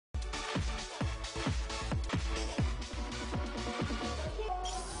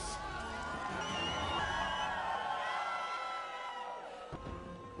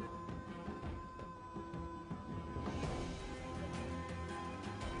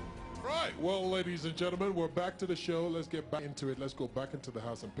right, well, ladies and gentlemen, we're back to the show. Let's get back into it. Let's go back into the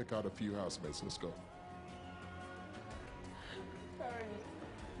house and pick out a few housemates. Let's go. Sorry,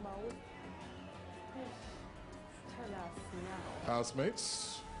 Maui. Tell us now.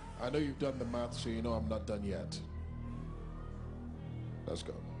 Housemates, I know you've done the math, so you know I'm not done yet. Let's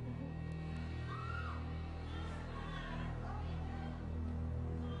go.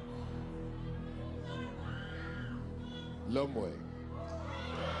 Lomwe,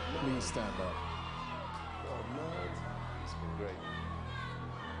 please stand up. Oh man, it's been great.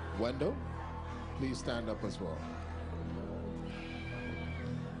 Wendell, please stand up as well.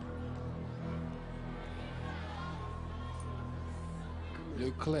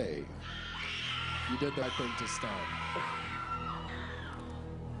 Luke Clay, you did the right thing to stand.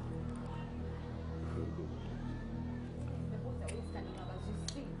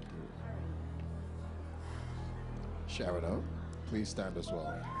 Sharon, please stand as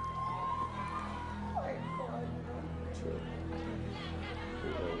well.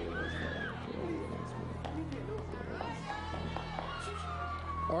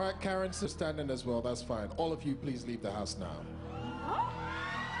 All right, Karen's standing as well. That's fine. All of you, please leave the house now.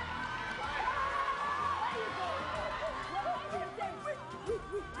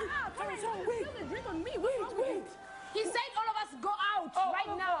 Wait. He said all of us go out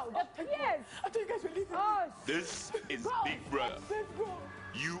right now. Yes. I thought you guys were leaving. This is Big Brother.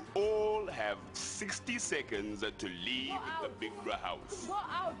 You all have 60 seconds to leave the Big Brother house. Go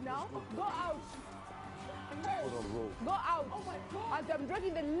out now. Go out. Go out. Oh my God. As I'm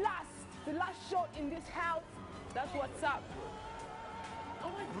dragging the last shot in this house. That's what's up. Oh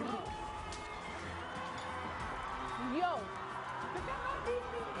my God. Yo.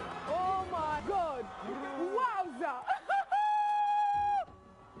 Oh my God. Wowza.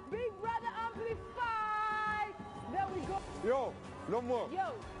 Big Brother Amplified. There we go. Yo, no more.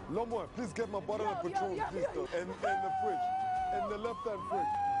 Yo. No more. Please get my bottle of Yo, Patron, please, though. And the fridge. And the left-hand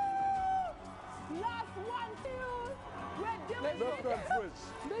fridge. Last one, two. We're doing Left-hand fridge.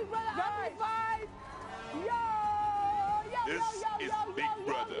 Big Brother Amplified. This is Big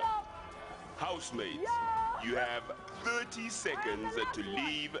Brother. Housemates, you have 30 seconds to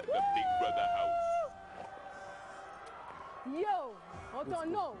leave the Big Brother house. Yo, Otto,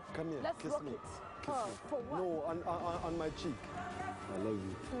 no. Come here, Let's kiss rock me. it. Kiss me. For what? No, on my cheek. I love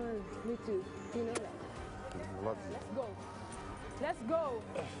you. Me too. You know that. I love you. Let's go. Let's go.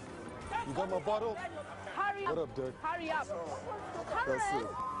 You got my bottle? Hurry up. What up, Dirk? Hurry up. Hurry. That's it.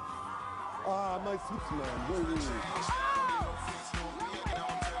 Ah, my sweet man. Wait.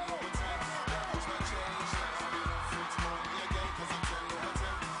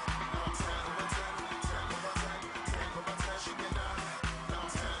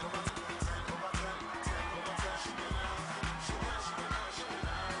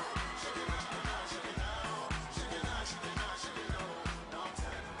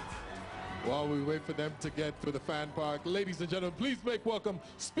 While we wait for them to get through the fan park, ladies and gentlemen, please make welcome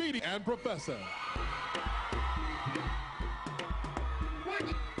Speedy and Professor.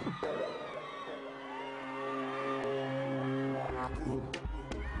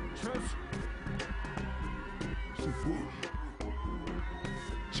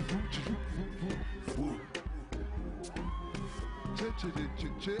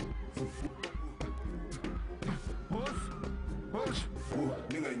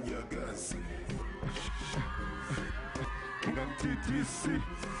 Ninganyakazi ngangithithisi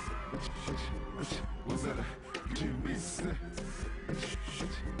uzala ngimise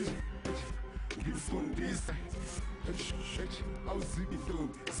ngifundise awuzibi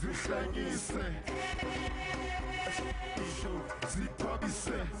ntombi zihlanyise isho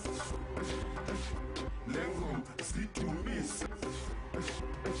ziphabise lengoma zidumise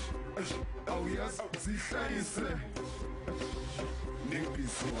awuyazi zihlayise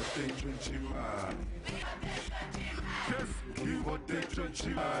Niggas want they trenching money. He want they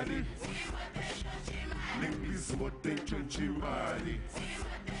trenching money. Niggas want they trenching money.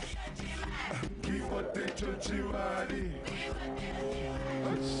 He want they trenching money.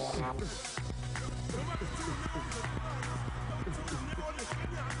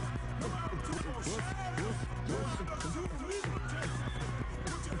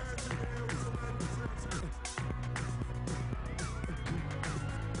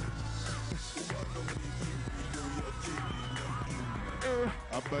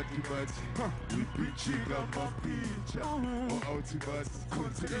 Abadimati, we preaching about picture. Or ultimate,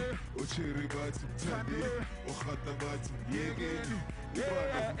 content, or cherry bat, tande, or hatabat, yegeni.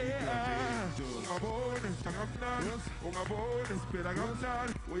 Ungabona sihlangana, ungabona siphila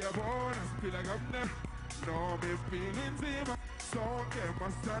kamnandi, uyabona siphila kamnandi. Noma impilo inzima, sonke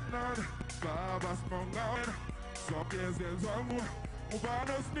masithandana. Baba Spongawen, Sokes and Zamu,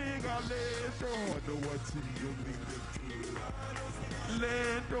 Ubanos Nigaleto, Wonder what thing you make them feel.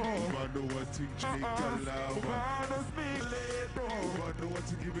 Leto, Wonder what thing make them love. Ubanos Nigaleto, Wonder what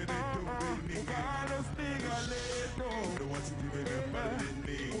thing giving it to me. Ubanos Nigaleto, Wonder what thing giving them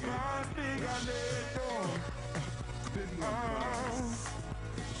money. Ubanos Nigaleto,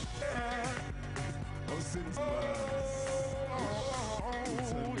 Oh, since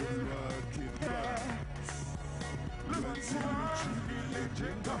it's a new rocking back. Let's see the true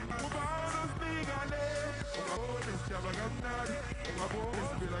legend. Ubanos Nigaleto, Ubanos Chavagandari,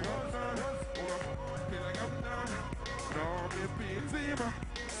 Ubanos Pilagandari, no me pinzima,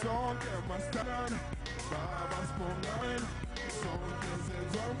 son que más tarde, Baba Spongawen, son que se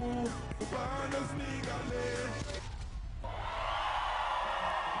zamu, Ubanos Nigaleto.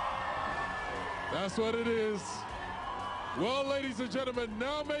 That's what it is. Well, ladies and gentlemen,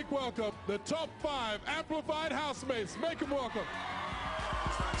 now make welcome the top 5 amplified housemates. Make them welcome.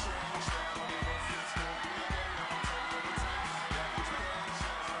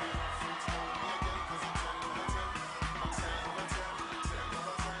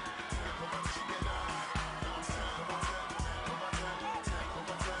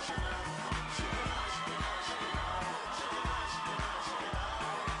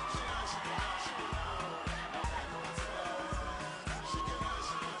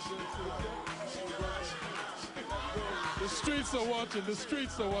 The streets are watching. The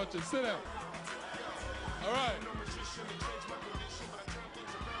streets are watching. Sit down. All right.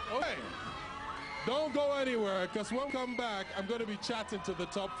 Okay. Don't go anywhere, because when we come back, I'm going to be chatting to the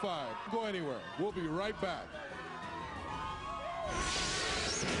top 5. Don't go anywhere. We'll be right back.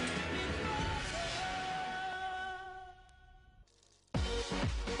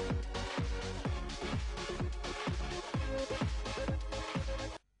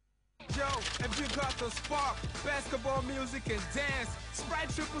 Yo, if you got the spark, basketball, music, and dance, Sprite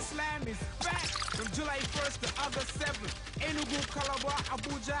Triple Slam is back from July 1st to August 7th. Enugu, Calabar,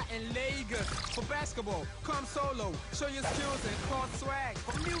 Abuja, and Lagos. For basketball, come solo, show your skills and call swag.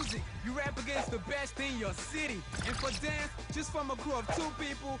 For music, you rap against the best in your city. And for dance, just form a crew of 2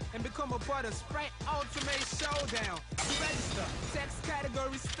 people and become a part of Sprite Ultimate Showdown. To register, text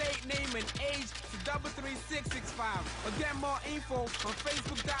category, state, name, and age to 33665. Or get more info on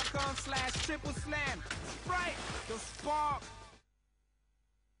Facebook.com/Triple Slam. Sprite, the spark.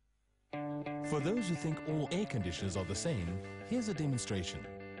 For those who think all air conditioners are the same, here's a demonstration.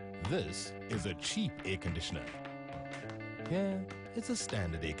 This is a cheap air conditioner. Here, it's a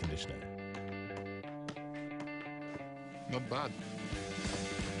standard air conditioner. Not bad.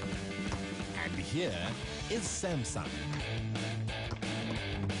 And here is Samsung.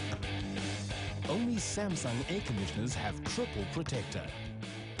 Only Samsung air conditioners have triple protector.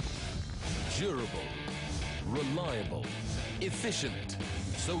 Durable, reliable, efficient.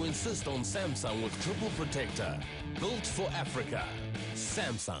 So insist on Samsung with triple protector. Built for Africa.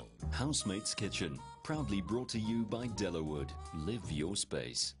 Samsung. Housemate's Kitchen. Proudly brought to you by Delawood. Live your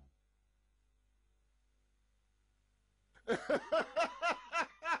space.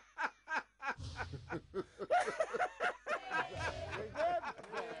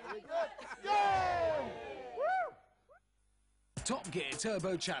 Top Gear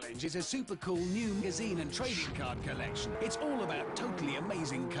Turbo Challenge is a super cool new magazine and trading card collection. It's all about totally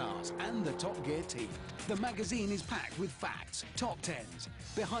amazing cars and the Top Gear team. The magazine is packed with facts, top 10s,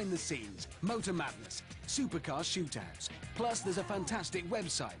 behind the scenes, motor madness, supercar shootouts. Plus, there's a fantastic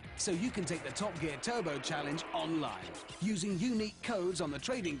website, so you can take the Top Gear Turbo Challenge online, using unique codes on the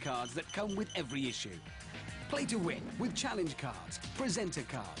trading cards that come with every issue. Play to win with challenge cards, presenter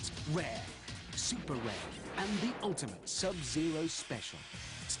cards, rare, super rare, and the ultimate Sub-Zero special.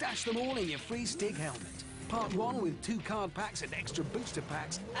 Stash them all in your free Stig helmet. Part 1 with 2 card packs and extra booster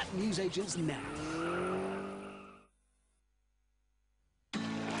packs at newsagents now.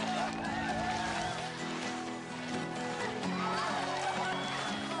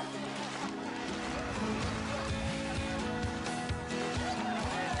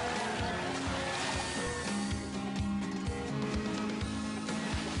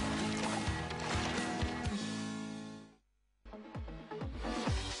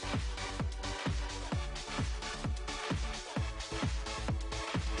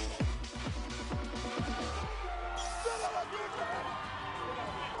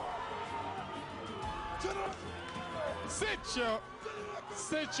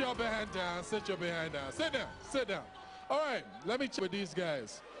 Sit your behind down. Sit your behind down. Sit down. Sit down. All right, let me check with these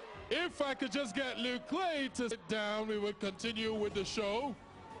guys. If I could just get Luke Clay to sit down, we would continue with the show.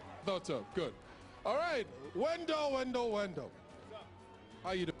 Thought so. Good. All right, Wendell.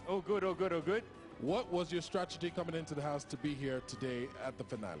 How you doing? Oh, good, oh, good, oh, good. What was your strategy coming into the house to be here today at the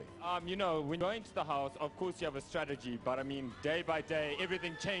finale? You know, when you go into the house, of course you have a strategy, but I mean, day by day,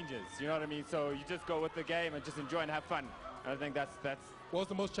 everything changes. You know what I mean? So you just go with the game and just enjoy and have fun. And I think that's. What's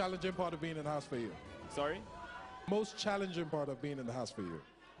the most challenging part of being in the house for you? Sorry? Most challenging part of being in the house for you?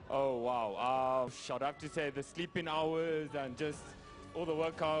 Oh, wow. I'd have to say the sleeping hours and just all the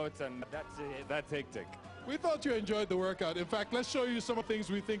workouts, and that's hectic. We thought you enjoyed the workout. In fact, let's show you some of the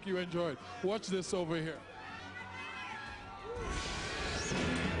things we think you enjoyed. Watch this over here.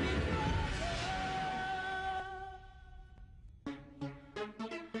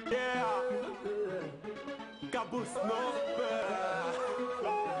 Yeah, Caboose, no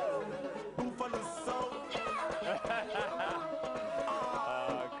Buffalo Soul.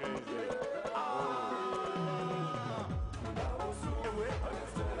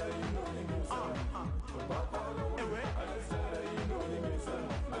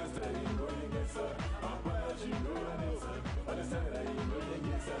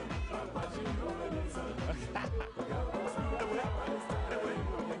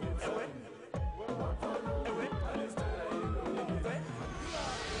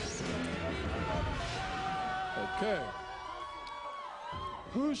 Okay.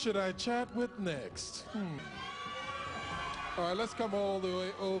 Who should I chat with next? All right, let's come all the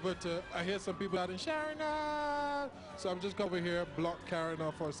way over to, I hear some people shouting, Sharon, so I'm just over here, block Karen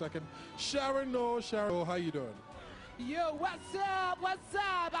off for a second. Sharon, no, Sharon, how you doing? Yo, what's up,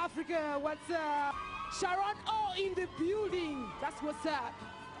 Africa, what's up? Sharon O in the building, that's what's up.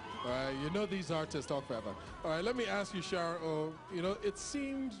 All right, you know these artists talk forever. All right, let me ask you, Sharon O, you know, it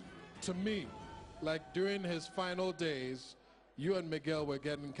seemed to me like during his final days, you and Miguel were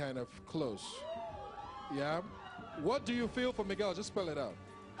getting kind of close. Yeah? What do you feel for Miguel? Just spell it out.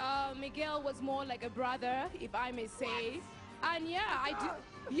 Miguel was more like a brother, if I may say. And yeah,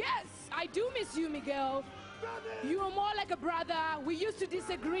 I do miss you, Miguel. You were more like a brother. We used to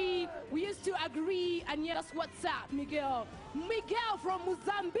disagree, we used to agree, and yeah, that's what's up, Miguel. Miguel from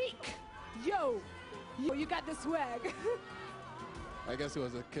Mozambique. Yo, you got the swag. I guess it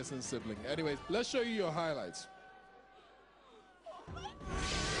was a kissing sibling. Anyways, let's show you your highlights.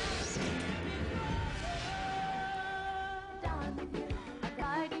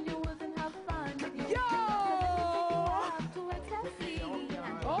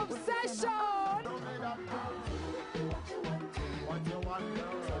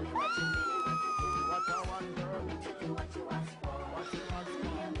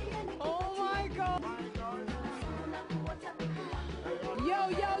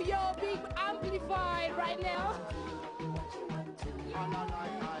 Yo, big amplified right now.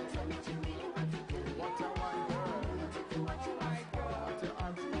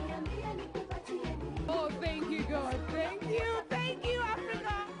 Oh, thank you, God. Thank you,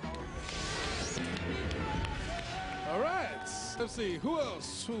 Africa. All right, let's see, who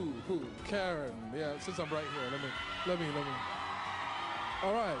else? Who? Karen, yeah, since I'm right here, let me.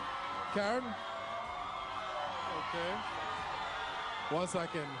 All right, Karen. Okay. Once I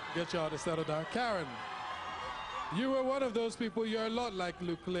can get y'all to settle down. Karen, you were one of those people, you're a lot like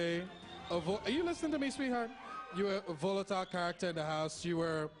Luke Clay. Are you listening to me, sweetheart? You were a volatile character in the house. You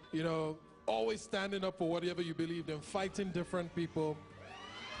were, you know, always standing up for whatever you believed in, fighting different people.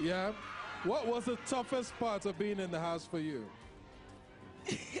 Yeah? What was the toughest part of being in the house for you?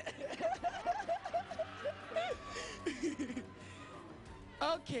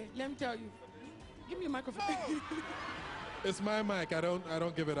 Okay, let me tell you. Give me the microphone. It's my mic. I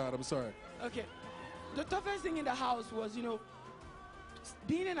don't give it out. I'm sorry. Okay. The toughest thing in the house was, you know,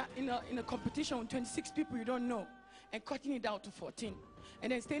 being in a competition with 26 people you don't know and cutting it down to 14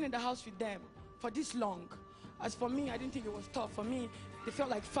 and then staying in the house with them for this long. As for me, I didn't think it was tough. For me, they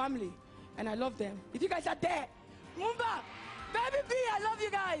felt like family and I love them. If you guys are there, Mumba, Baby B, I love you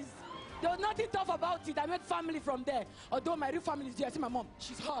guys. There was nothing tough about it. I made family from there. Although my real family is there. See my mom.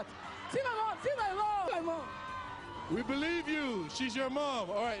 She's hot. See my mom. We believe you. She's your mom.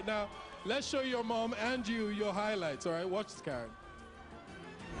 All right, now, let's show your mom and you your highlights. All right, watch this, Karen.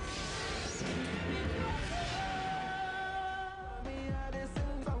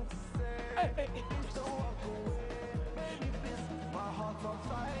 Hey.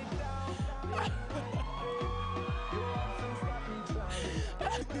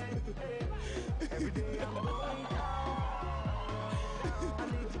 Every day I'm going down. I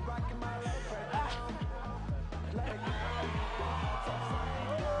need you back in my life right now. Like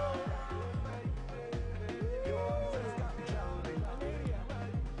your arms just got me drowning.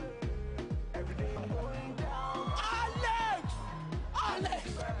 Every day I'm going down. Alex!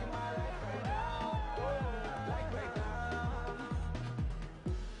 Back in my life right now. Like right now.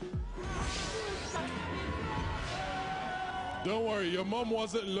 Don't worry, your mom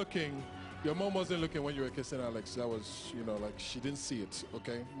wasn't looking. Your mom wasn't looking when you were kissing Alex. That was, you know, like she didn't see it,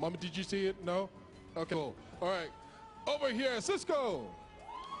 okay? Mom, did you see it? No? Okay, cool. All right. Over here, Cisco.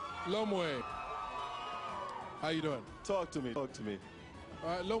 Lomwe. How you doing? Talk to me. Talk to me. All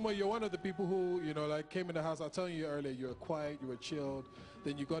right, Lomwe, you're one of the people who, you know, like came in the house. I was telling you earlier, you were quiet, you were chilled.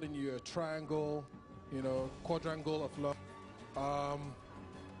 Then you got in your triangle, you know, quadrangle of love.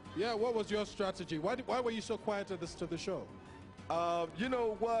 Yeah, what was your strategy? Why were you so quiet to the show? You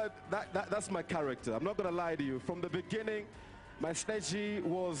know what? That's my character. I'm not going to lie to you. From the beginning, my strategy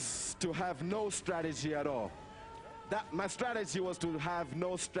was to have no strategy at all. My strategy was to have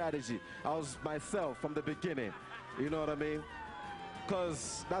no strategy. I was myself from the beginning. You know what I mean?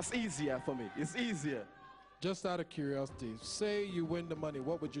 Because that's easier for me. It's easier. Just out of curiosity, say you win the money,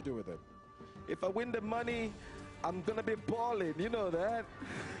 what would you do with it? If I win the money, I'm going to be balling. You know that.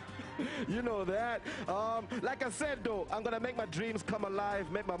 You know that. Like I said, though, I'm going to make my dreams come alive,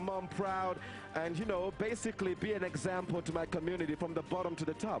 make my mom proud, and, you know, basically be an example to my community from the bottom to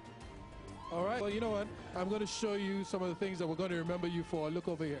the top. All right. Well, you know what? I'm going to show you some of the things that we're going to remember you for. Look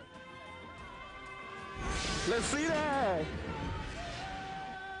over here. Let's see that.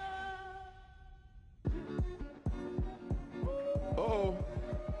 Uh-oh.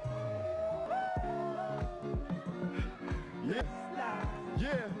 Yeah.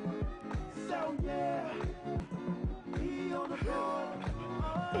 Yeah. So yeah, he on the board.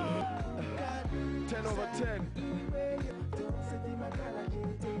 10 over 10.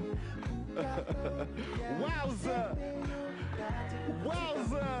 Wowza!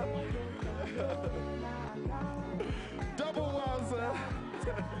 Wowza! Double wowza!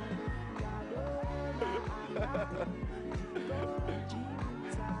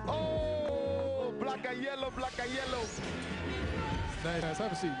 Oh, black and yellow, black and yellow. Nice.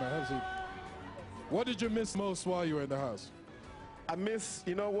 Have a seat, man. Have a seat. What did you miss most while you were in the house? I miss,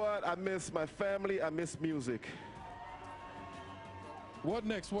 you know what? I miss my family. I miss music. What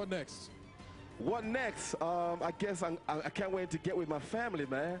next? What next? What next? I guess I can't wait to get with my family,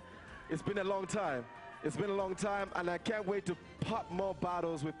 man. It's been a long time. It's been a long time, and I can't wait to pop more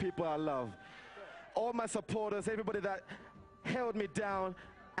bottles with people I love. All my supporters, everybody that held me down,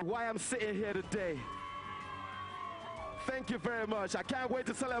 and why I'm sitting here today. Thank you very much. I can't wait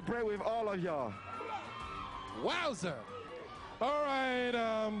to celebrate with all of y'all. Wowza! All right,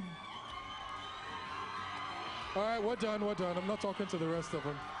 we're done, we're done. I'm not talking to the rest of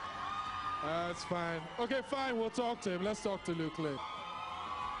them. That's fine. Okay, fine, we'll talk to him. Let's talk to Luke Lay.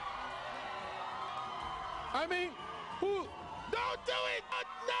 I mean, who? Don't do it!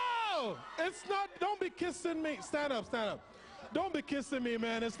 No! It's not, don't be kissing me. Stand up, stand up. Don't be kissing me,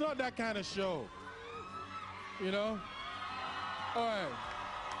 man. It's not that kind of show. You know? All right.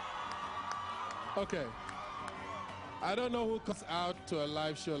 Okay. I don't know who comes out to a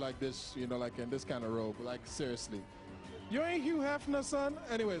live show like this, you know, like in this kind of robe. Like, seriously. You ain't Hugh Hefner, son?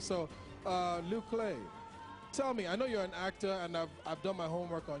 Anyway, so, Luke Clay, tell me, I know you're an actor, and I've done my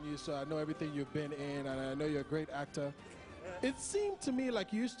homework on you, so I know everything you've been in, and I know you're a great actor. It seemed to me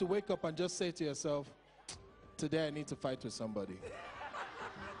like you used to wake up and just say to yourself, today I need to fight with somebody.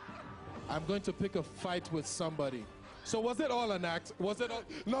 I'm going to pick a fight with somebody. So was it all an act? Was it all?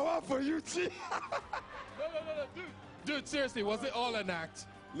 No, I'm for you, G. No, dude, seriously, was it all an act?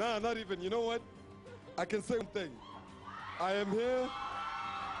 Nah, not even. You know what? I can say one thing. I am here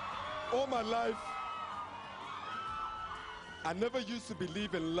all my life. I never used to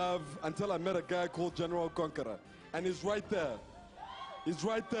believe in love until I met a guy called General Conqueror. And he's right there. He's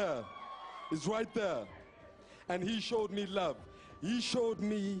right there. He's right there. And he showed me love. He showed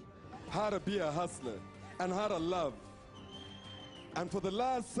me how to be a hustler and how to love. And for the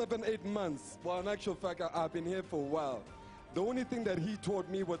last 7-8 months, well, in actual fact, I've been here for a while. The only thing that he taught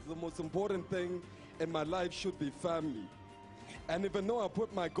me was the most important thing in my life should be family. And even though I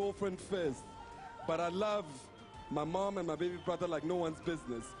put my girlfriend first, but I love my mom and my baby brother like no one's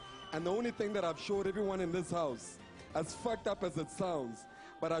business. And the only thing that I've showed everyone in this house, as fucked up as it sounds,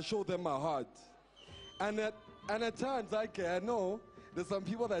 but I showed them my heart. And at times, I know there's some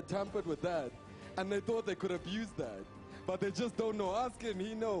people that tampered with that, and they thought they could abuse that. But they just don't know. Ask him,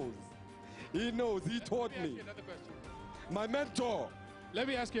 he knows. He knows, he taught me. My mentor. Let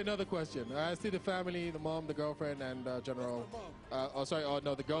me ask you another question. I see the family, the mom, the girlfriend, and General.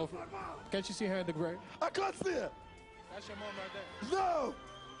 The girlfriend. Can't you see her in the gray? I can't see her. That's your mom right there. No!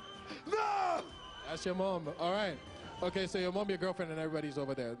 No! That's your mom. All right. Okay, so your mom, your girlfriend, and everybody's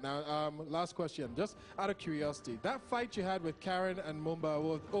over there. Now, last question. Just out of curiosity, that fight you had with Karen and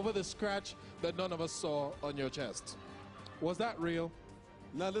Mumba over the scratch that none of us saw on your chest, was that real?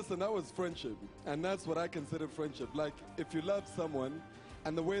 Now listen, that was friendship, and that's what I consider friendship. Like, if you love someone,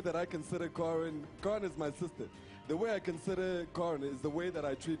 and the way that I consider Karen is my sister. The way I consider Karen is the way that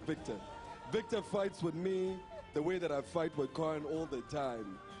I treat Victor. Victor fights with me the way that I fight with Karen all the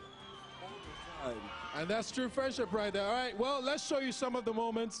time. And that's true friendship right there. All right, well, let's show you some of the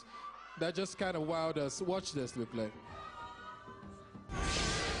moments that just kind of wowed us. Watch this, Luke Lay.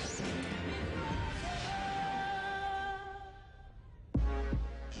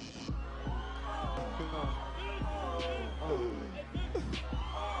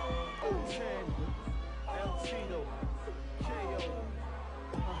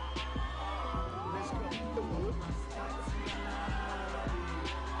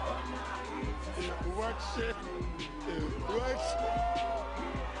 What shit? What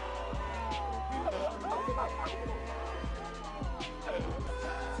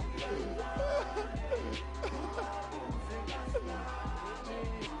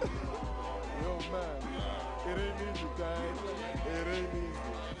Yo, man, it ain't easy, guys. It ain't easy.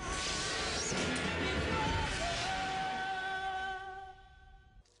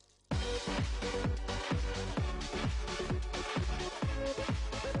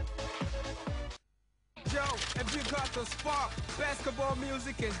 Yo, if you got the spark, basketball,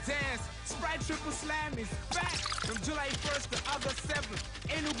 music, and dance, Sprite Triple Slam is back from July 1st to August 7th.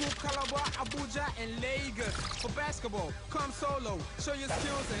 Enugu, Calabar, Abuja, and Lagos. For basketball, come solo, show your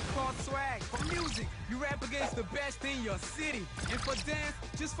skills and cause swag. For music, you rap against the best in your city. And for dance,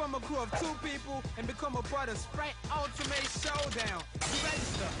 just form a crew of 2 people and become a part of Sprite Ultimate Showdown. You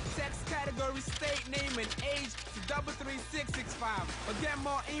register, text category, state, name, and age to 33665. Or get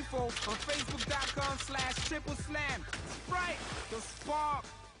more info on Facebook.com/Triple Slam. Sprite, the spark.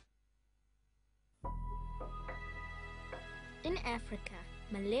 In Africa,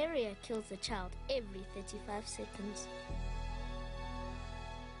 malaria kills a child every 35 seconds.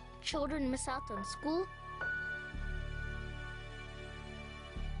 Children miss out on school.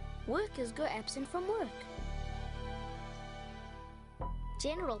 Workers go absent from work.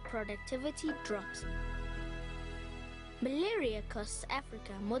 General productivity drops. Malaria costs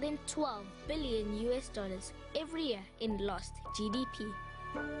Africa more than $12 billion every year in lost GDP.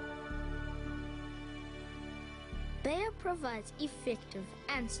 Bayer provides effective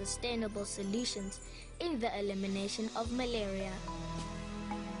and sustainable solutions in the elimination of malaria.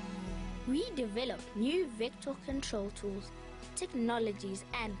 We develop new vector control tools, technologies,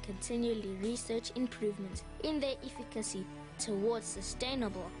 and continually research improvements in their efficacy towards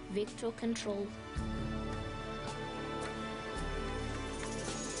sustainable vector control.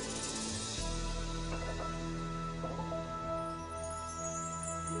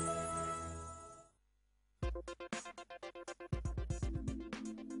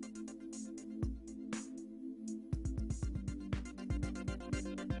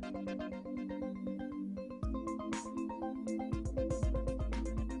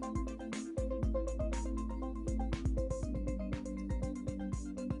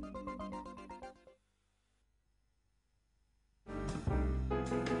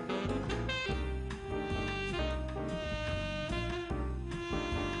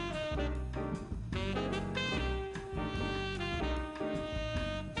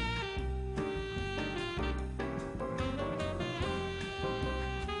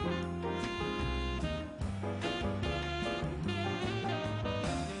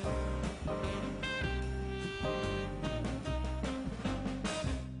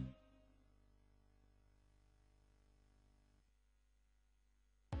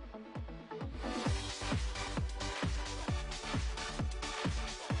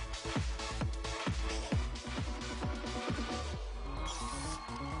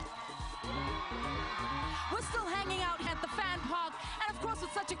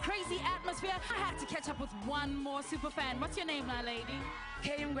 Such a crazy atmosphere. I had to catch up with one more super fan. What's your name now, lady?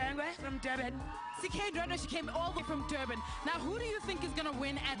 Kay Ngwengwe from Durban. See, Kay Ngwengwe, she came all the way from Durban. Now, who do you think is gonna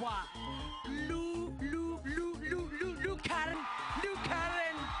win at what? Lou Karen. Lou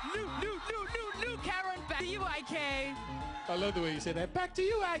Karen. Back to you, IK. I love the way you say that. Back to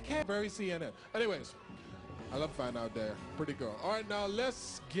you, IK. Very CNN. Anyways, I love fan out there. Pretty girl. All right, now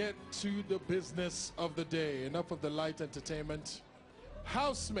let's get to the business of the day. Enough of the light entertainment.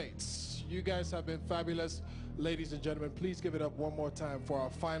 Housemates, you guys have been fabulous. Ladies and gentlemen, please give it up one more time for our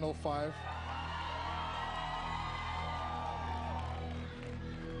final 5.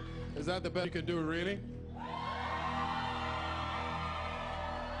 Is that the best you can do, really?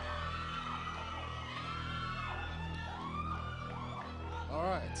 All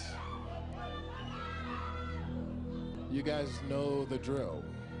right. You guys know the drill.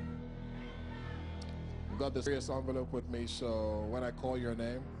 got the serious envelope with me, so when I call your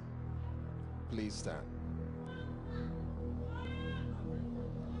name, please stand.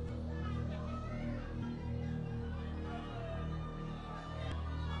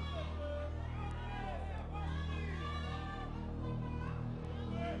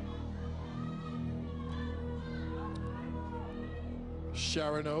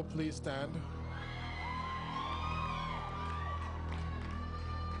 Sharon O, please stand.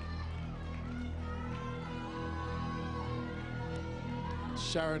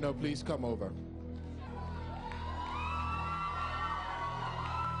 Sharon O, please come over.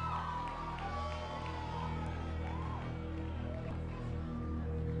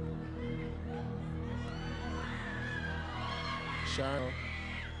 Sharon,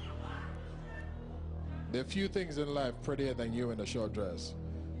 there are few things in life prettier than you in a short dress.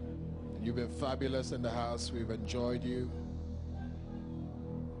 You've been fabulous in the house. We've enjoyed you.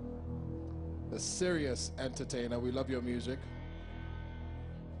 A serious entertainer. We love your music.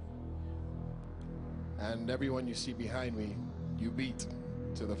 And everyone you see behind me, you beat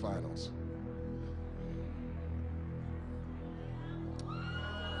to the finals.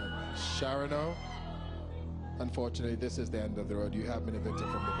 Sharon O, unfortunately, this is the end of the road. You have been evicted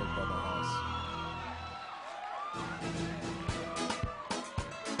from the Big Brother house.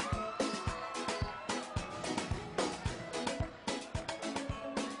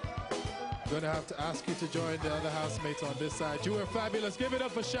 Gonna have to ask you to join the other housemates on this side. You were fabulous. Give it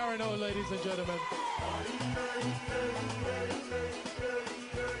up for Sharon O, ladies and gentlemen.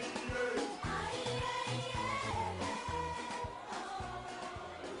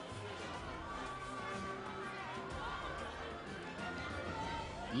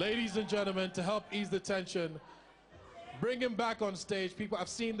 Ladies and gentlemen, to help ease the tension, bring him back on stage. People, I've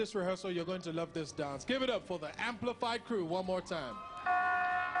seen this rehearsal. You're going to love this dance. Give it up for the Amplified crew one more time.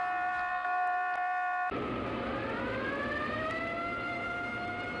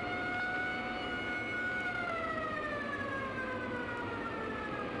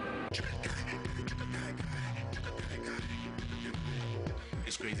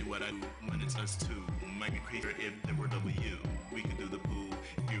 It's crazy what I do when it's us two. Might be crazier if there were W. We can do the boo.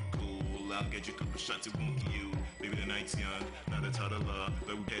 If you're cool, I'll get you a couple shots, it won't kill you. Baby, the night's young, not a toddler.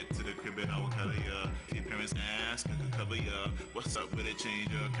 But we get to the crib and I will color ya. If your parents ask, I can cover ya. What's up with it? Change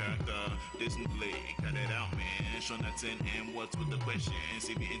your character. This new play, cut it out, man. Show nothing, and what's with the question?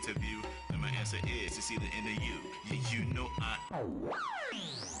 See me interview, and my answer is to see the end of you. Yeah, you know I.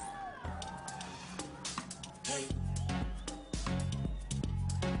 Hey.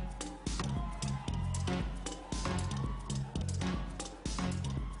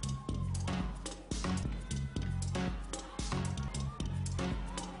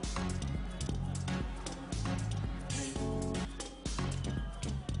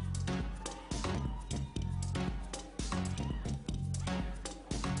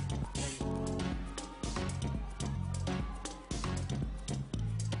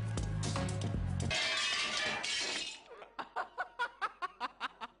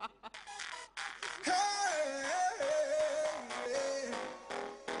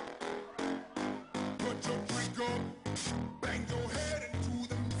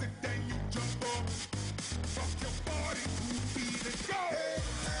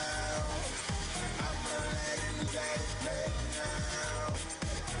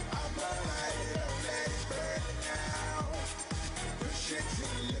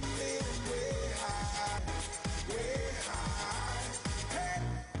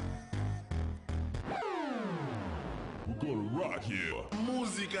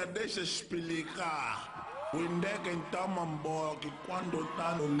 Música deixa explicar. Onde é que então mambo que quando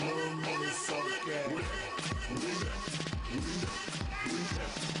tá no mundo só quer.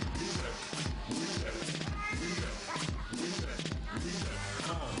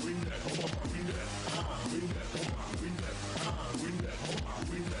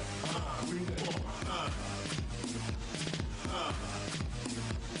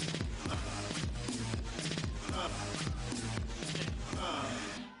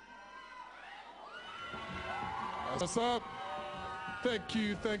 What's up? Thank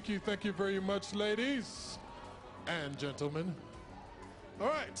you very much, ladies and gentlemen. All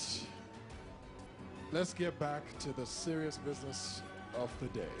right, let's get back to the serious business of the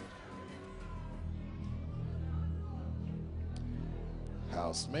day.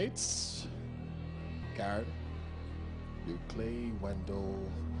 Housemates, Karen, Duclay, Wendell,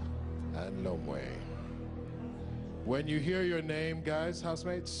 and Lomwe. When you hear your name, guys,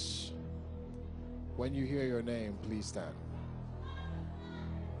 housemates, when you hear your name, please stand.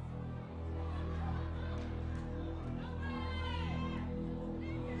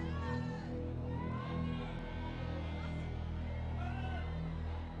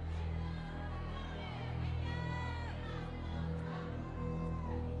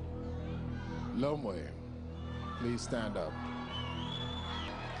 Lomwe, please stand up.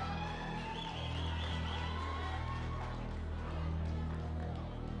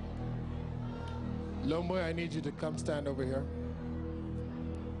 Lomwe, I need you to come stand over here.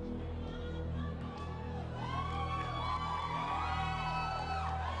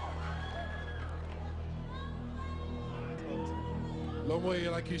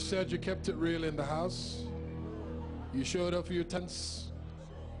 Lomwe, like you said, you kept it real in the house. You showed up for your tents.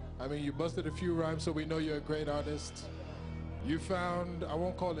 I mean, you busted a few rhymes, so we know you're a great artist. You found, I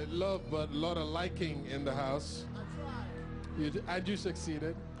won't call it love, but a lot of liking in the house. And you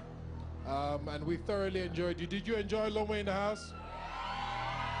succeeded. And we thoroughly enjoyed you. Did you enjoy Lomwe in the house?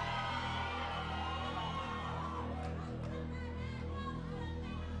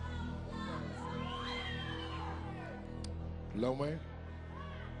 Lomwe,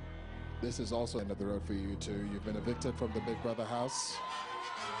 this is also the end of the road for you too. You've been evicted from the Big Brother house.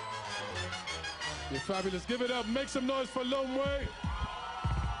 You're fabulous. Give it up. Make some noise for Lomwe.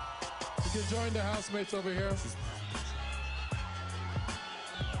 You can join the housemates over here.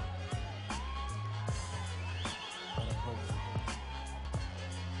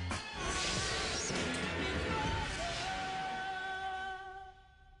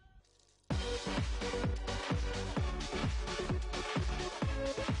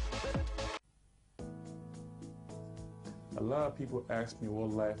 A lot of people ask me what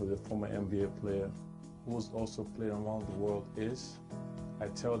life as a former NBA player who has also played around the world is. I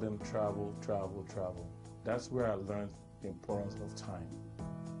tell them travel, travel, travel. That's where I learned the importance of time.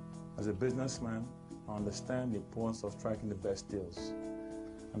 As a businessman, I understand the importance of striking the best deals.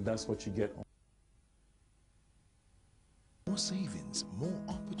 And that's what you get on. More savings, more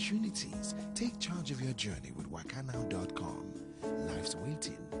opportunities. Take charge of your journey with wakanow.com. Life's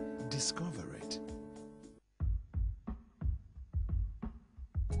waiting. Discover it.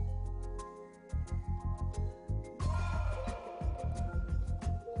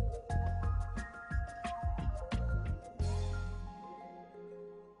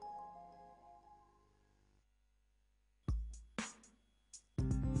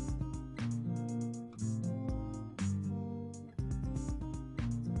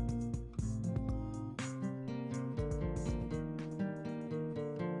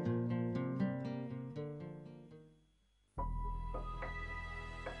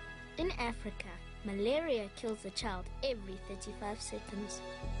 In Africa, malaria kills a child every 35 seconds.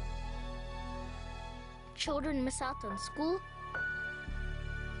 Children miss out on school.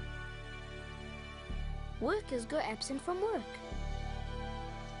 Workers go absent from work.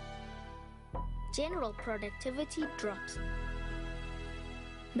 General productivity drops.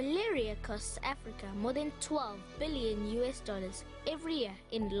 Malaria costs Africa more than $12 billion every year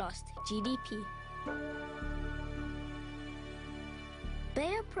in lost GDP.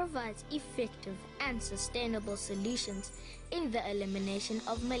 Bayer provides effective and sustainable solutions in the elimination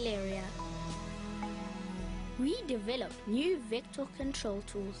of malaria. We develop new vector control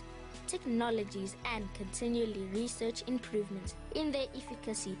tools, technologies, and continually research improvements in their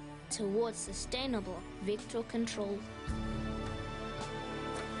efficacy towards sustainable vector control.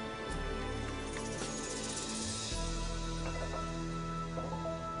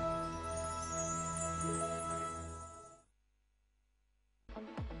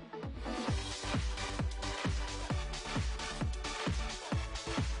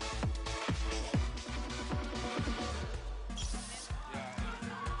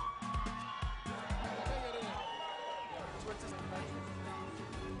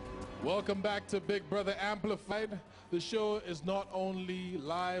 Welcome back to Big Brother Amplified. The show is not only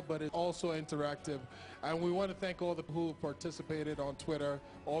live, but it's also interactive. And we want to thank all the people who participated on Twitter,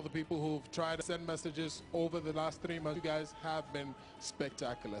 all the people who've tried to send messages over the last 3 months. You guys have been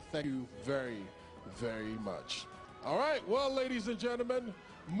spectacular. Thank you very, very much. All right, well, ladies and gentlemen,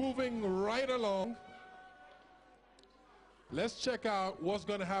 moving right along. Let's check out what's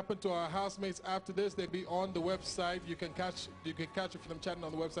going to happen to our housemates after this. They'll be on the website. You can catch it from them chatting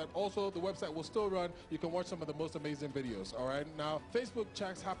on the website. Also, the website will still run. You can watch some of the most amazing videos. All right. Now, Facebook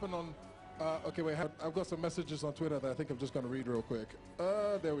chats happen on. Okay, wait. I've got some messages on Twitter that I think I'm just going to read real quick.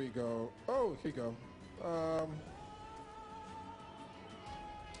 There we go. Oh, here we go. All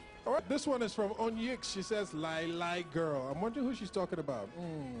right. This one is from Onyx. She says, "Lie, girl." I'm wondering who she's talking about.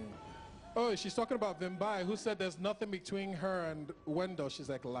 Oh, she's talking about Vimbai, who said there's nothing between her and Wendell. She's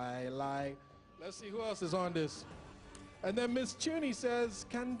like, lie. Let's see who else is on this. And then Miss Tuney says,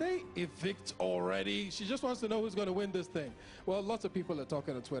 can they evict already? She just wants to know who's going to win this thing. Well, lots of people are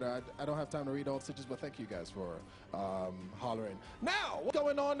talking on Twitter. I don't have time to read all the messages, but thank you guys for hollering. Now, what's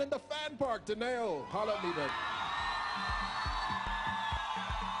going on in the fan park? Danail, holler at me, baby.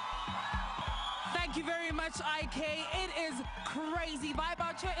 Thank you very much, IK. It is crazy. Vibe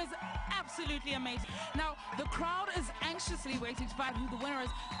Out Here is absolutely amazing. Now, the crowd is anxiously waiting to find who the winner is.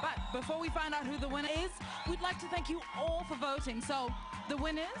 But before we find out who the winner is, we'd like to thank you all for voting. So, the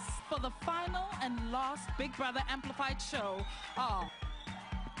winners for the final and last Big Brother Amplified show are...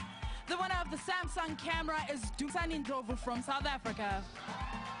 The winner of the Samsung camera is Dusan Ndlovu from South Africa.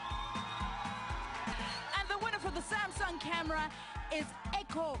 And the winner for the Samsung camera is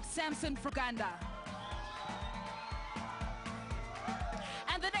Echo Samson from Uganda.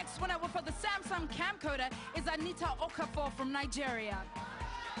 And the next winner for the Samsung camcorder is Anita Okafor from Nigeria.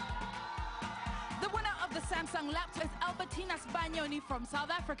 The winner of the Samsung laptop is Albertina Spagnoni from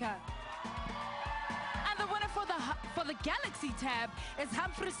South Africa. And the winner for the Galaxy Tab is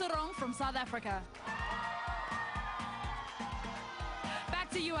Humphrey Sarong from South Africa.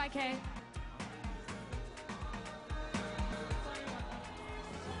 Back to you, IK.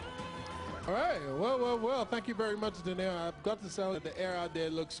 All right, well, thank you very much, Danielle. I've got to say that the air out there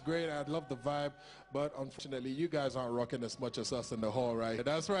looks great. I love the vibe, but unfortunately, you guys aren't rocking as much as us in the hall, right?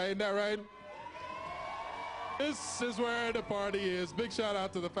 That's right, isn't that right? This is where the party is. Big shout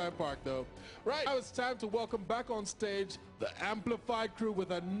out to the fan park, though. Right, now it's time to welcome back on stage the Amplified crew with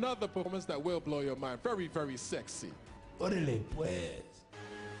another performance that will blow your mind. Very, very sexy. Órale, pues.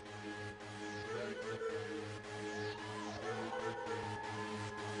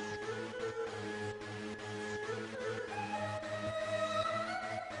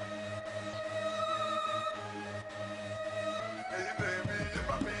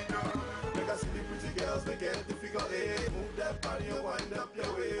 They get the figure eight. Move that body and wind up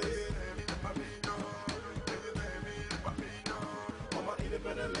your waist. All my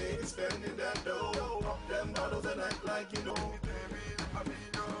independent ladies spending that dough. Pop them bottles and act like you know.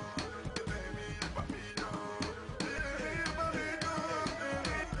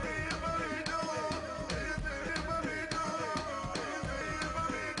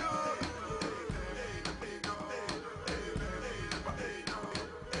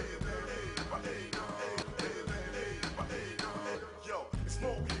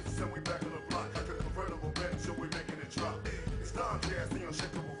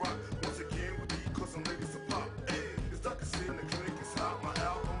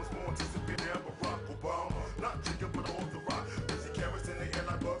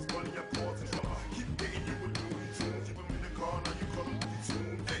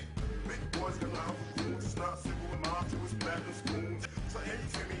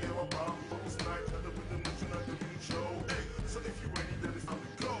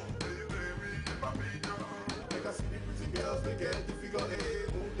 They get the figure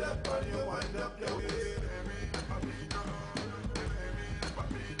eight. Move that body and wind up your waist.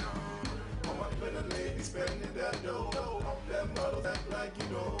 All my better ladies spending that dough. Pop them bottles, act like you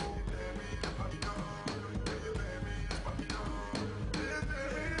know.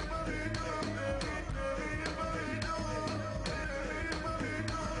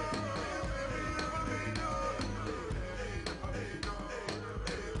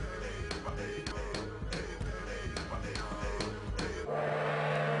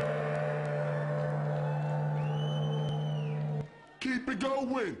 Keep it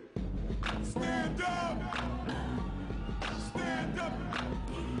going. Stand up. Stand up.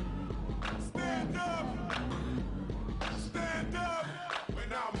 Stand up. Stand up.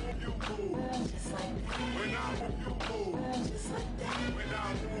 When I move, you move. Just like that. When I move, you move. Just like that. When I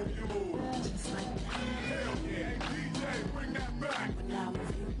move, you move. Just like that. Hell yeah. Hey, DJ, bring that back. When I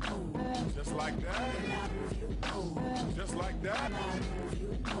move, you move. Just like that. When I move, you move. Just like that. When I move, you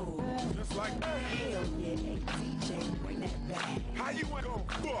move. Just like that. Hell yeah. Hey, DJ, bring that back. How you ain't gon'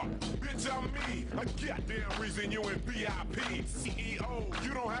 fuck? Bitch, I'm me. A goddamn reason you in VIP. CEO,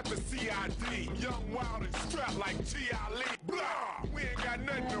 you don't have to CID. Young, wild, and strapped like G.I. Blah! We ain't got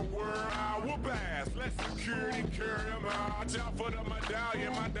nothing to worry. I whoop ass. Let security carry him out. Jump for the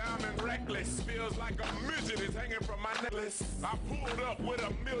medallion. My diamond reckless. Feels like a midget is hanging from my necklace. I pulled up with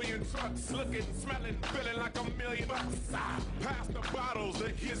a million trucks. Looking, smelling, feeling like $1 million. Pass the bottles to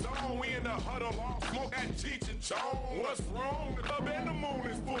his own. We in the huddle. All smoke that Cheech and Chong. What's wrong? The club and the moon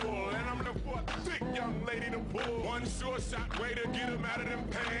is full. And I'm looking for a thick young lady to pull. One short shot way to get him out of them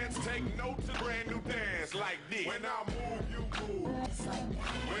pants. Take notes of brand new dance like this. When I move, you move. Just like that.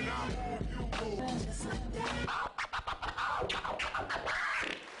 When I move, you move. Just like that.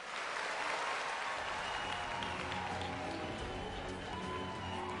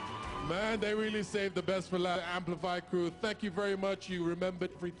 Man, they really saved the best for last. Amplify crew, thank you very much. You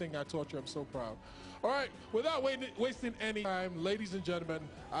remembered everything I taught you. I'm so proud. All right, without wasting any time, ladies and gentlemen,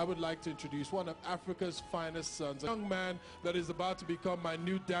 I would like to introduce one of Africa's finest sons, a young man that is about to become my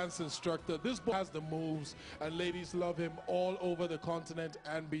new dance instructor. This boy has the moves, and ladies love him all over the continent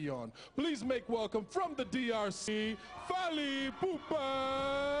and beyond. Please make welcome from the DRC, Fally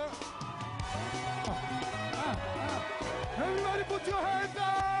Ipupa. Everybody put your hands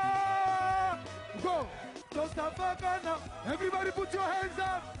up! Go! Don't stop now. Everybody put your hands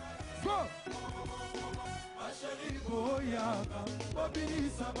up! Go! Ashali boyaka, bobini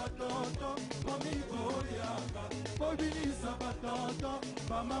sabatoto, mami boyaka, bobini sabatoto,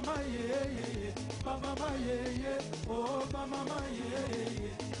 mama ye, mama ye, oh mama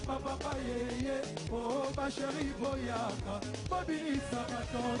ye, papa ye, oh bashari boyaka, bobini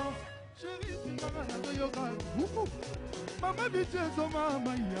sabatoto, sheri singana na yoka, mama bichezo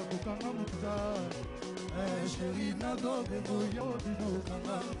mama ya kukanga muza. Chérie nazobe moya bino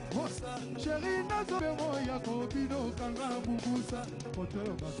kanga mosa Chérie nazobe moya ko bino kanga bubusa Côté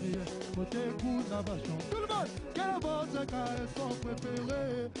basiye, côté kuna bachon Tout le monde, quelle votre cas est son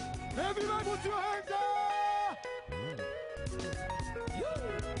préféré Everybody put your hands up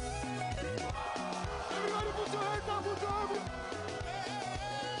Everybody put your hands up, put your hands up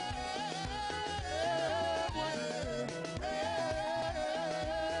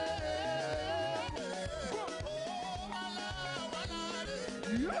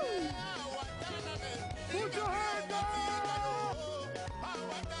Put your hands up!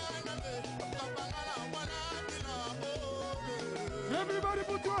 Everybody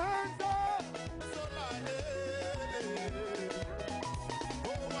put your hands up!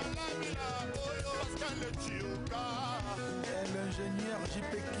 Et l'ingénieur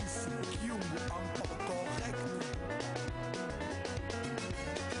JP Kiss Kyung en correct.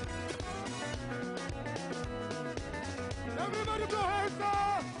 Everybody put your hands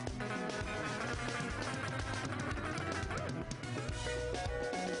up!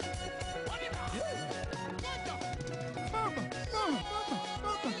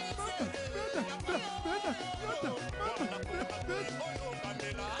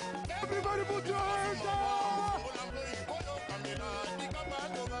 Everybody put your hands up!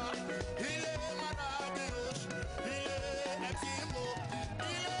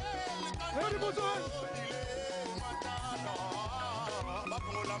 Everybody put your hands up!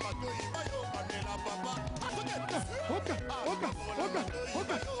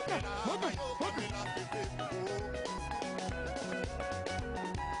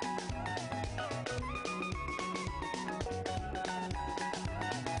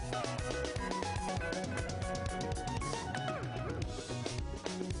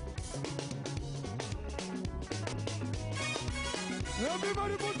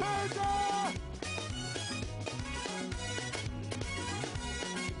 Everybody put your hands up!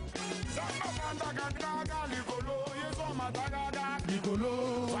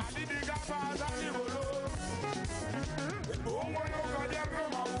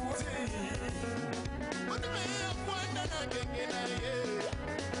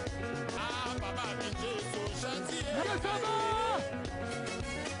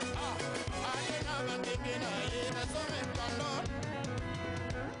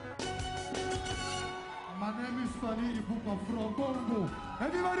 My name is Fally Ipupa from Congo.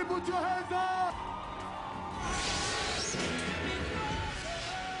 Everybody put your hands up!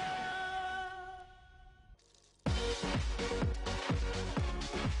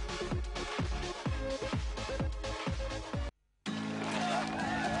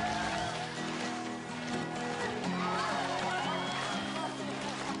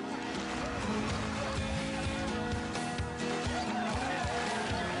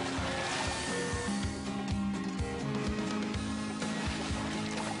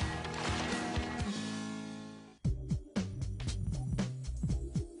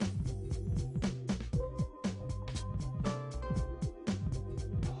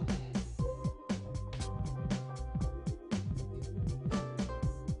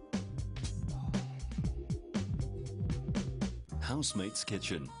 Housemate's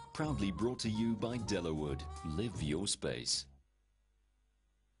Kitchen, proudly brought to you by Delawood. Live your space.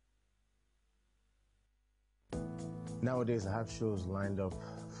 Nowadays, I have shows lined up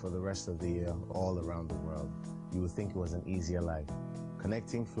for the rest of the year all around the world. You would think it was an easier life.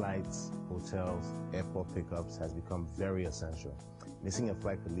 Connecting flights, hotels, airport pickups has become very essential. Missing a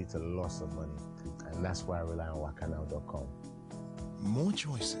flight could lead to loss of money, and that's why I rely on wakanow.com. More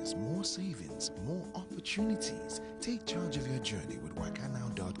choices, more savings, more opportunities. Take charge of your journey with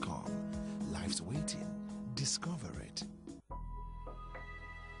wakanow.com. Life's waiting. Discover it.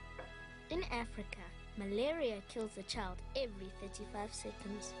 In Africa, malaria kills a child every 35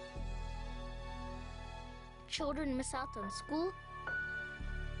 seconds. Children miss out on school.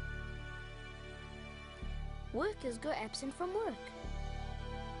 Workers go absent from work.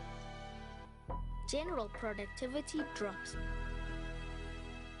 General productivity drops.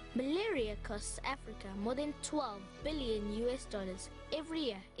 Malaria costs Africa more than 12 billion US dollars every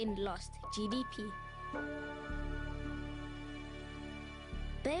year in lost GDP.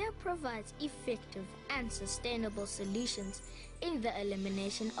 Bayer provides effective and sustainable solutions in the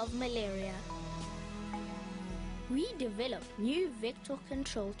elimination of malaria. We develop new vector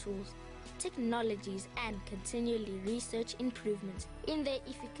control tools, technologies, and continually research improvements in their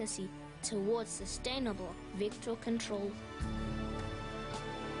efficacy towards sustainable vector control.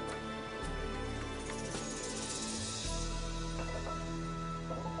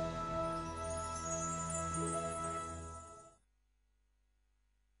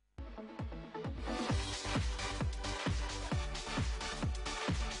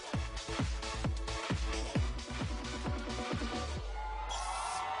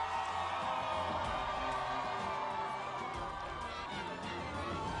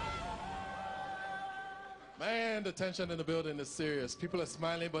 Man, the tension in the building is serious. People are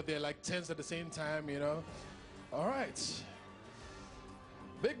smiling, but they're like tense at the same time, you know? All right.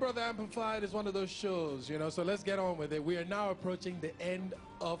 Big Brother Amplified is one of those shows, you know, so let's get on with it. We are now approaching the end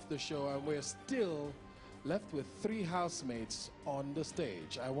of the show, and we're still left with 3 housemates on the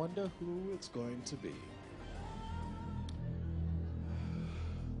stage. I wonder who it's going to be.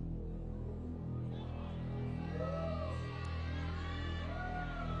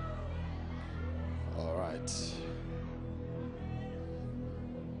 All right.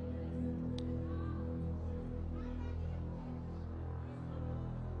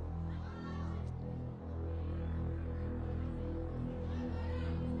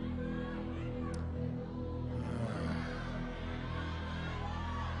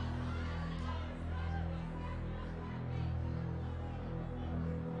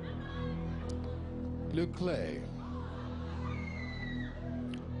 Luke Clay,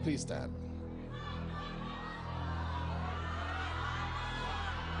 please stand.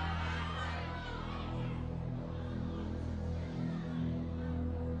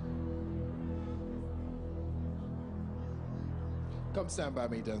 Come stand by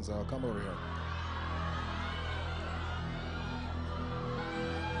me, Denzel. Come over here.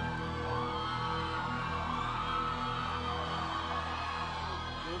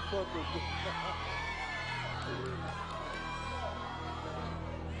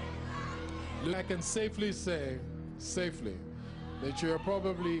 Look, I can safely say, that you are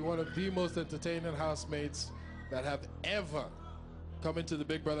probably one of the most entertaining housemates that have ever come into the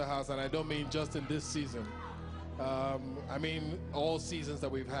Big Brother house, and I don't mean just in this season. I mean all seasons that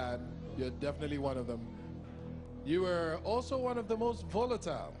we've had. You're definitely one of them. You were also one of the most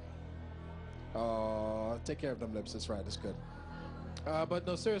volatile. Take care of them lips, it's right, it's good. But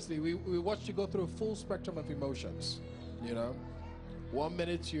no, seriously, we watched you go through a full spectrum of emotions, you know. 1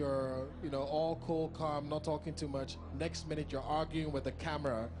 minute you're, you know, all cool, calm, not talking too much. Next minute you're arguing with the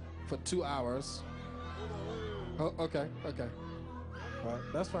camera for 2 hours. Oh, okay. All right,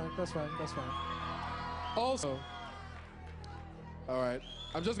 that's fine. Also, all right,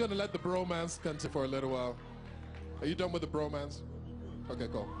 I'm just gonna let the bromance continue for a little while. Are you done with the bromance? Okay,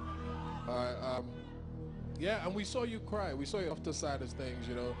 cool. All right, yeah, and we saw you cry. We saw you off the side of things,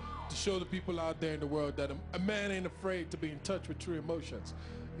 you know, to show the people out there in the world that a man ain't afraid to be in touch with true emotions,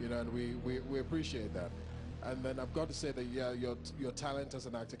 you know, and we appreciate that. And then I've got to say that, yeah, your talent as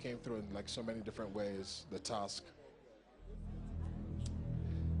an actor came through in like so many different ways. The Task.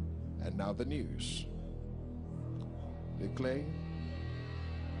 And now the news. Luke Clay.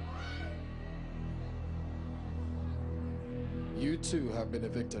 You too have been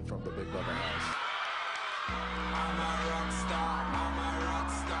evicted from the Big Brother house. I'm a rock star, I'm a rock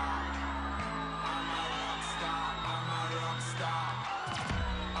star. I'm a rock star, I'm a rock star.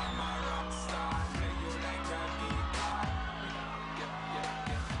 I'm a rock star, play you like a guitar.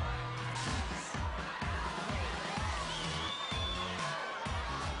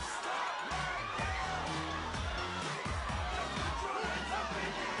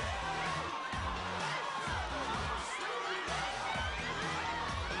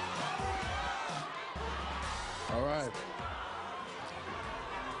 All right.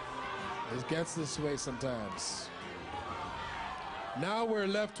 It gets this way sometimes. Now we're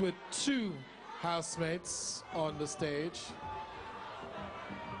left with 2 housemates on the stage.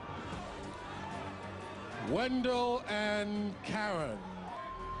 Wendell and Karen,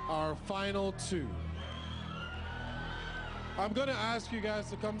 our final 2. I'm going to ask you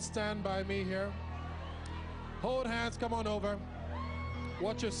guys to come stand by me here. Hold hands, come on over.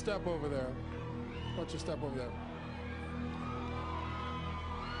 Watch your step over there. Watch your step over there.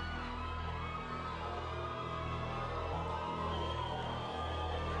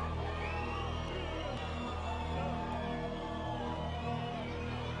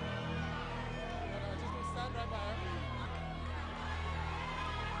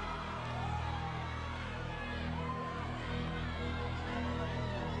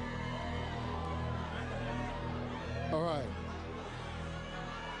 All right.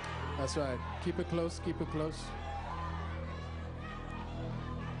 That's right. Keep it close, keep it close.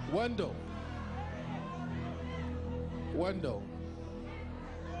 Wendell. Wendell.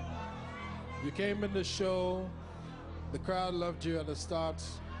 You came in the show. The crowd loved you at the start.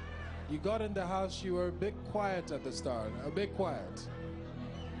 You got in the house, you were a bit quiet at the start, a bit quiet.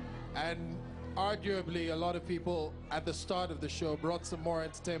 And arguably, a lot of people at the start of the show brought some more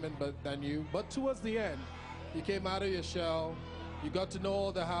entertainment than you. But towards the end, you came out of your shell, you got to know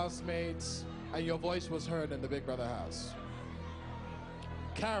all the housemates, and your voice was heard in the Big Brother house.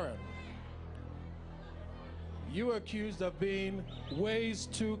 Karen, you were accused of being ways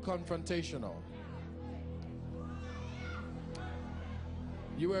too confrontational.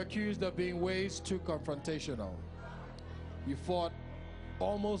 You were accused of being ways too confrontational. You fought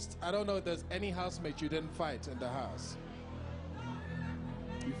almost, I don't know if there's any housemate you didn't fight in the house.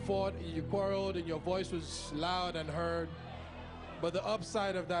 You fought, you quarreled, and your voice was loud and heard. But the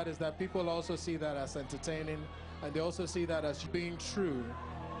upside of that is that people also see that as entertaining, and they also see that as being true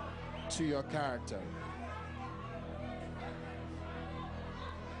to your character.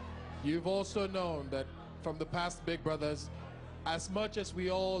 You've also known that from the past Big Brothers, as much as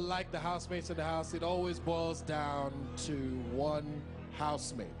we all like the housemates in the house, it always boils down to one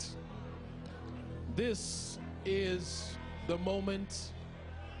housemate. This is the moment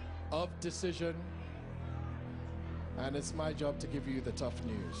of decision, and it's my job to give you the tough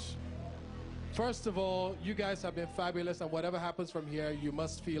news. First of all, you guys have been fabulous, and whatever happens from here, you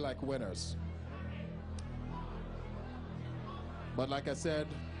must feel like winners. But like I said,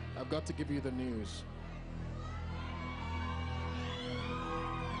 I've got to give you the news.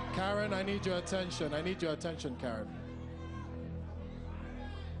 Karen, I need your attention. I need your attention, Karen.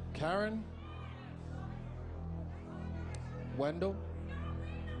 Karen? Wendell?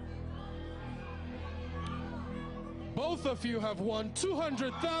 Both of you have won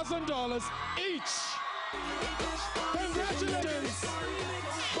 $200,000 each. Congratulations.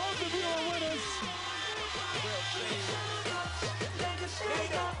 Both of you are winners.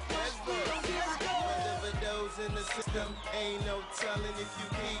 In the system, ain't no telling if you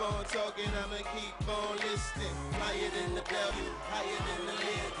keep on talking, I'ma keep on listening. Higher than the devil, higher than the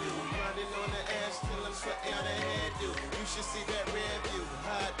lead do. Grinding on the ass till I'm sweating out a hairdo. You should see that rear view,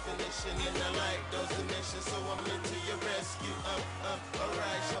 hard finishing, and I like those dimensions, so I'm into your rescue.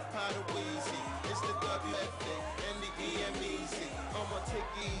 Alright, shop out of Wheezy. It's the WFA and the EMEZ. I'ma take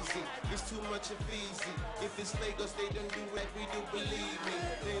it easy, it's too much of easy. If it's Lagos, they don't do like we do, believe me.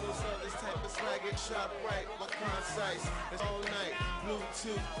 They don't sell this type of swag, it's sharp right, but concise. It's all night,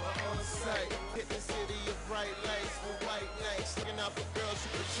 Bluetooth on site. Hit the city of bright lights with white nights. Looking out for girls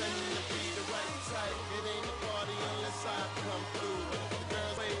who pretending to be the right type. It ain't a party unless I come through. But if the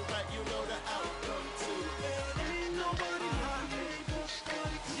girls ain't right, you know the outcome too. Ain't nobody like me.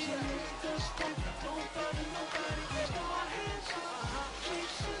 Don't bother nobody. Throw our hands up.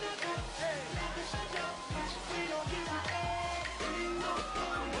 Chasing the cup. Hey,